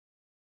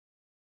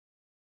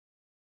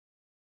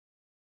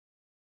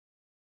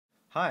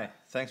Hi,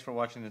 thanks for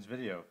watching this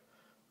video.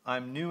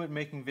 I'm new at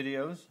making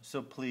videos,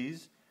 so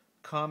please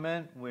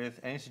comment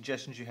with any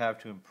suggestions you have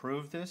to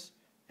improve this,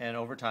 and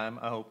over time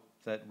I hope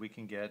that we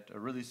can get a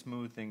really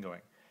smooth thing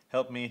going.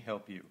 Help me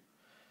help you.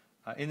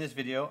 In this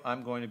video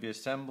I'm going to be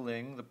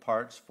assembling the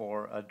parts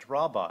for a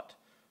Drawbot,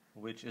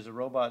 which is a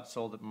robot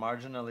sold at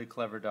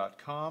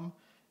marginallyclever.com,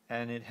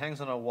 and it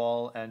hangs on a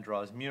wall and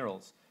draws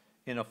murals.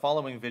 In a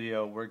following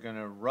video we're going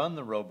to run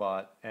the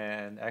robot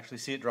and actually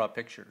see it draw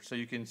pictures so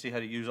you can see how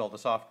to use all the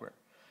software.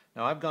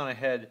 Now I've gone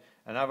ahead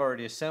and I've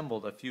already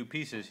assembled a few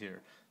pieces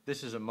here.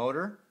 This is a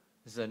motor,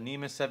 this is a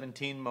NEMA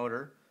 17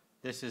 motor,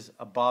 this is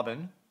a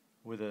bobbin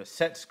with a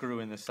set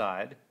screw in the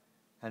side,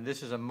 and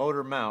this is a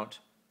motor mount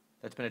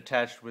that's been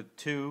attached with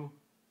two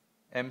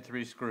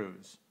M3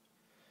 screws.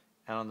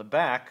 And on the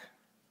back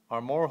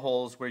are more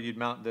holes where you'd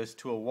mount this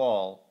to a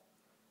wall.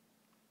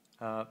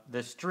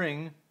 The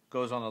string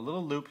goes on a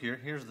little loop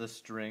here. Here's the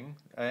string.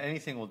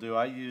 Anything will do.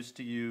 I used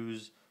to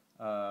use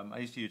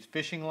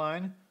fishing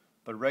line,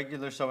 but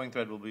regular sewing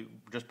thread will be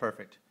just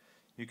perfect.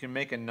 You can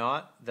make a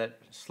knot that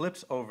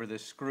slips over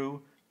this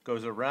screw,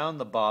 goes around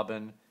the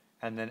bobbin,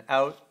 and then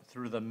out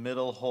through the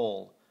middle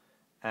hole.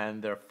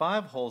 And there are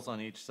 5 holes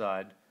on each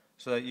side,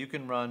 so that you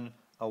can run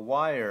a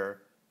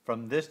wire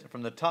from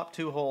the top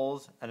 2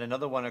 holes and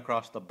another one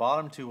across the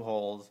bottom 2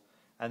 holes,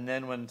 and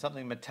then when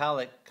something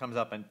metallic comes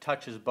up and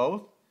touches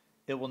both,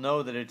 it will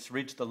know that it's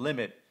reached the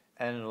limit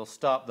and it'll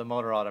stop the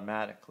motor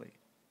automatically.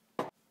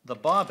 The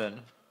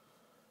bobbin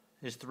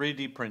is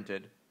 3D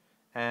printed,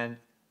 and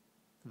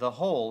the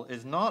hole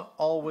is not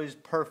always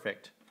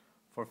perfect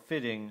for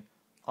fitting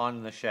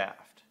on the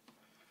shaft.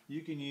 You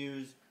can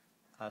use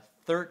a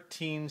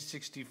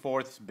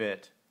 13/64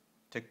 bit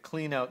to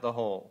clean out the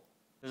hole.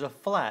 There's a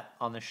flat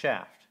on the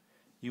shaft.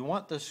 You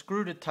want the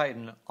screw to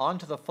tighten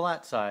onto the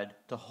flat side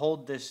to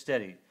hold this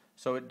steady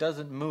so it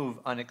doesn't move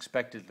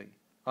unexpectedly.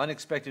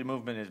 Unexpected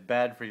movement is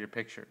bad for your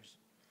pictures.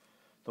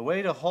 The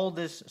way to hold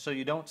this so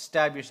you don't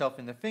stab yourself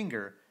in the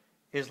finger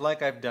is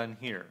like I've done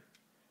here.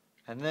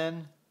 And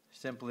then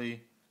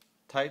simply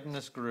tighten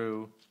the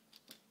screw .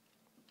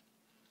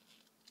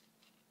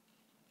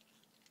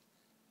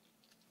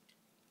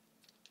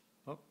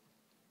 Oh,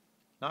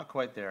 not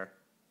quite there.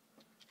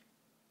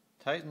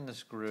 Tighten the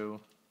screw .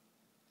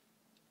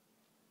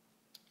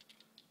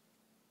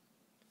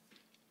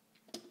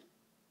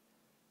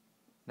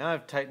 Now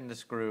I've tightened the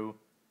screw,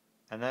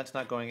 and that's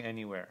not going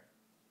anywhere.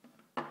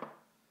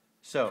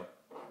 So,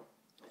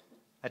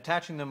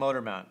 attaching the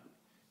motor mount.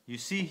 You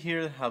see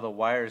here how the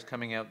wire is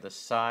coming out the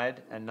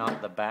side and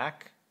not the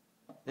back?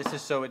 This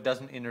is so it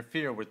doesn't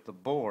interfere with the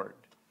board.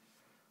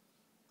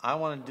 I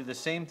want to do the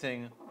same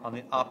thing on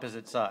the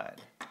opposite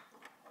side,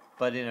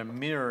 but in a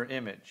mirror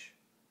image.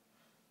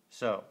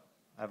 So,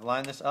 I've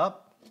lined this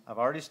up, I've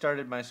already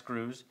started my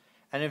screws,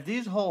 and if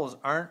these holes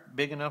aren't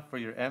big enough for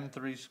your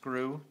M3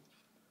 screw,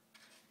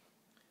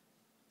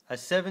 a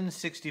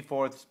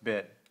 7/64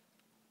 bit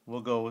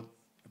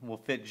will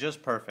fit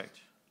just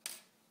perfect.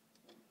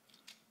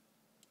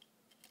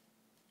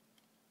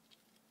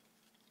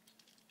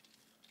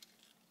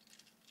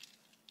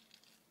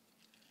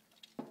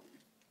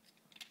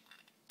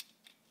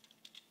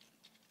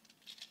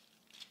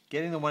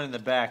 Getting the one in the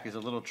back is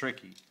a little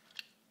tricky,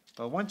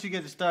 but once you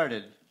get it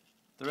started,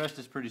 the rest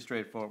is pretty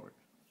straightforward.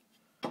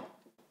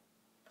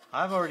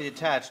 I've already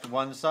attached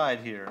one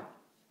side here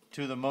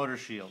to the motor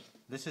shield.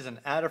 This is an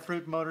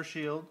Adafruit motor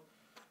shield.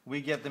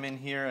 We get them in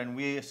here and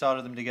we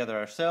solder them together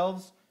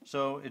ourselves,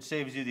 so it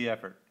saves you the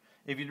effort.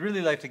 If you'd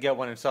really like to get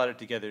one and solder it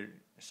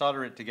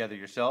together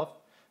yourself,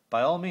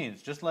 by all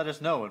means, just let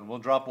us know and we'll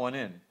drop one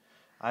in.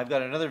 I've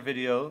got another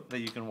video that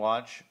you can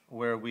watch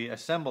where we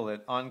assemble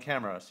it on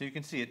camera, so you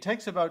can see it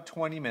takes about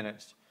 20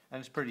 minutes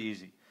and it's pretty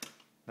easy.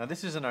 Now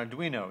this is an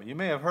Arduino. You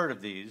may have heard of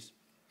these.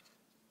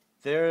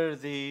 They're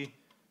the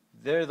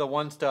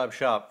one-stop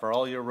shop for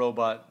all your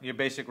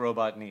basic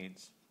robot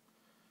needs.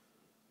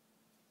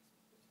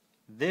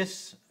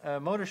 This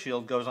motor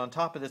shield goes on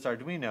top of this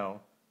Arduino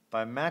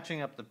by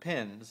matching up the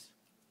pins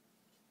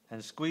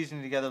and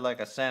squeezing together like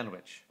a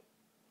sandwich.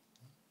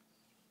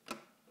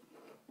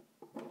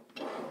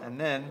 And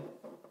then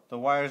the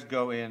wires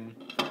go in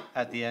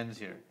at the ends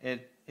here.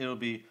 It'll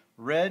be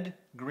red,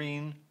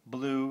 green,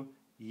 blue,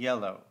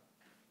 yellow.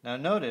 Now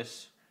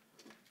notice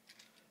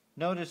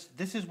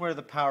this is where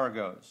the power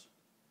goes.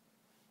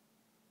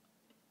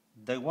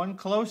 The one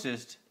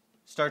closest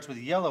starts with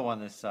yellow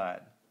on this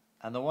side,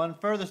 and the one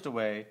furthest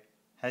away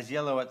has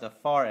yellow at the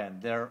far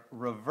end. They're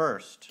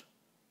reversed.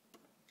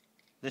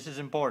 This is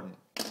important.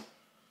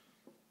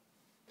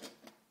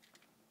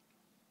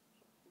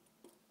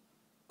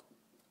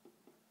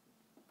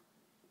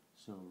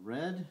 So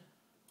red,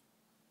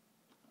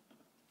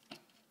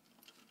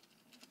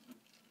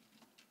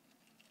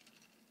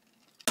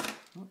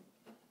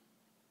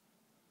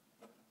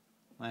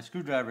 my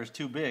screwdriver is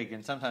too big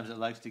and sometimes it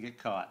likes to get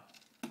caught.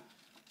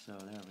 So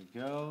there we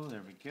go,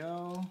 there we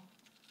go.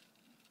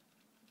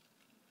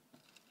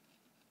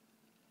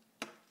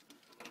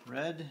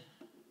 Red,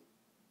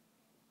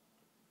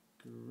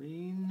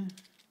 green,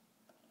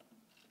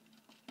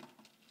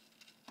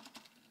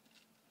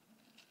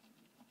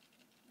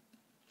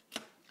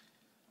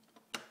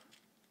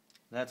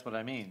 That's what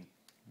I mean.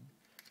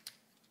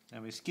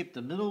 And we skip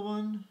the middle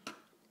one,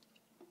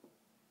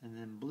 and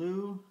then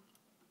blue.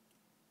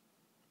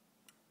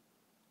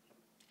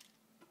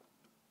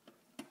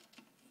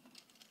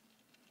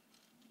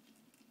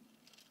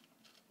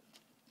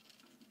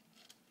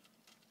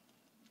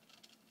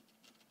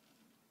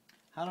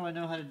 How do I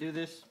know how to do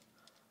this?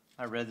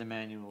 I read the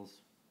manuals.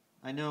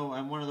 I know,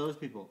 I'm one of those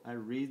people. I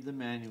read the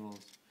manuals.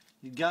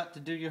 You got to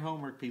do your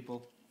homework,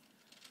 people.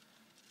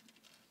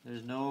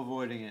 There's no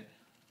avoiding it.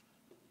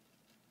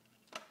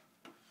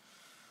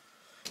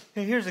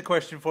 Hey, here's a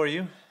question for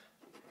you.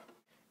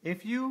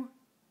 If you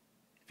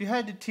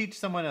had to teach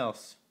someone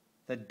else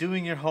that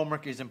doing your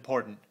homework is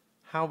important,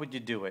 how would you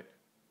do it?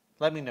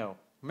 Let me know.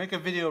 Make a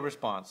video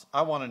response.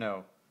 I want to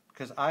know,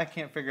 because I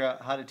can't figure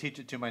out how to teach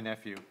it to my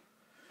nephew.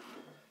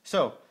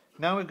 So,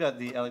 now we've got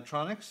the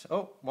electronics.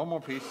 Oh, one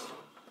more piece.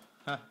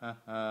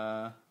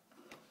 And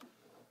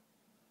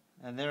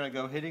there I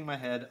go, hitting my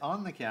head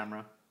on the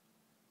camera.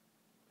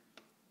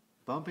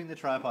 Bumping the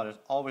tripod is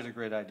always a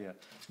great idea.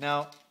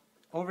 Now,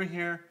 over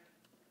here,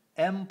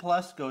 M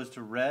plus goes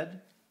to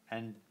red,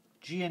 and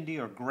GND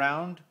or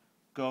ground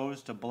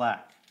goes to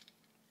black.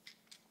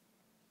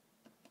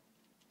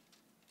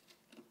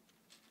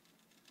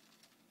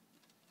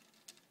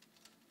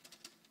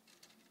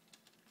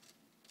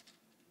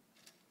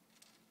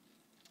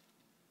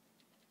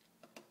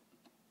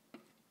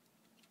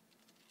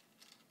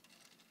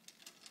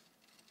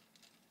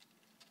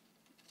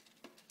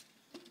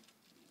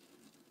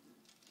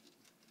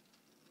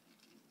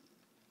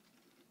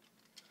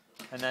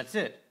 And that's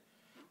it.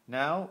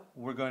 Now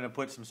we're going to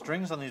put some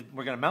strings on these.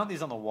 We're going to mount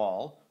these on the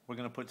wall. We're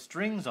going to put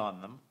strings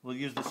on them. We'll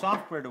use the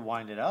software to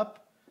wind it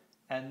up.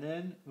 And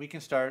then we can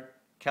start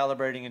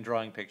calibrating and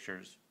drawing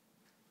pictures.